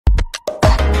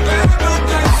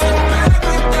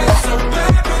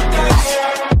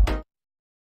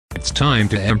time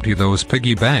to empty those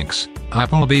piggy banks.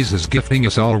 Applebee's is gifting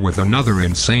us all with another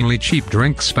insanely cheap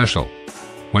drink special.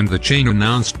 When the chain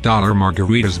announced dollar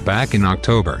margaritas back in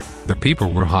October, the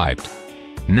people were hyped.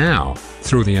 Now,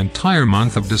 through the entire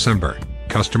month of December,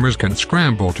 customers can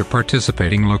scramble to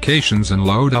participating locations and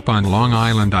load up on Long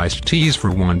Island iced teas for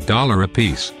 $1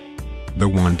 apiece. The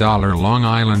 $1 Long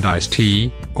Island iced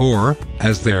tea, or,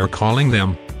 as they're calling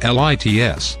them,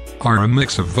 LITS, are a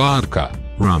mix of vodka,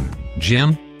 rum,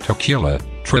 gin, tequila,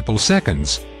 triple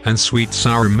seconds, and sweet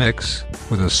sour mix,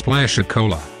 with a splash of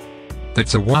cola.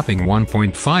 That's a whopping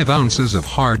 1.5 ounces of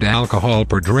hard alcohol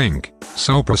per drink,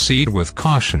 so proceed with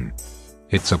caution.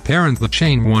 It's apparent the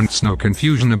chain wants no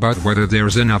confusion about whether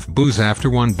there's enough booze after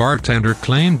one bartender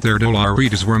claimed their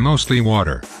dolaritas were mostly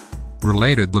water.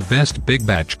 Related, the best big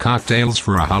batch cocktails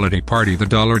for a holiday party. The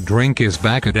dollar drink is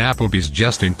back at Applebee's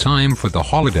just in time for the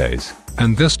holidays,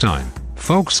 and this time,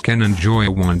 folks can enjoy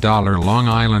a $1 Long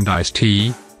Island iced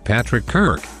tea. Patrick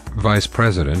Kirk, Vice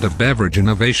President of Beverage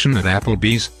Innovation at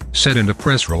Applebee's, said in a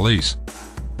press release.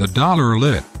 The dollar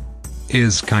lit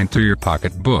is kind to your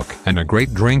pocketbook and a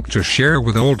great drink to share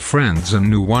with old friends and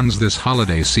new ones this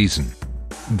holiday season.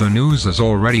 The news has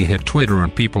already hit Twitter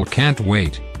and people can't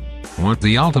wait. Want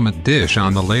the ultimate dish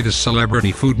on the latest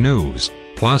celebrity food news,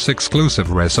 plus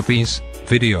exclusive recipes,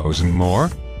 videos and more?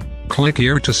 Click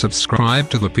here to subscribe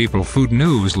to the People Food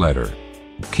newsletter.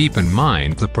 Keep in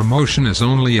mind the promotion is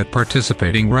only at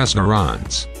participating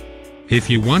restaurants. If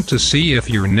you want to see if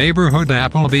your neighborhood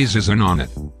Applebee's is in on it,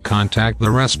 contact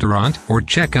the restaurant or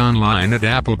check online at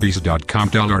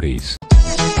applebees.com.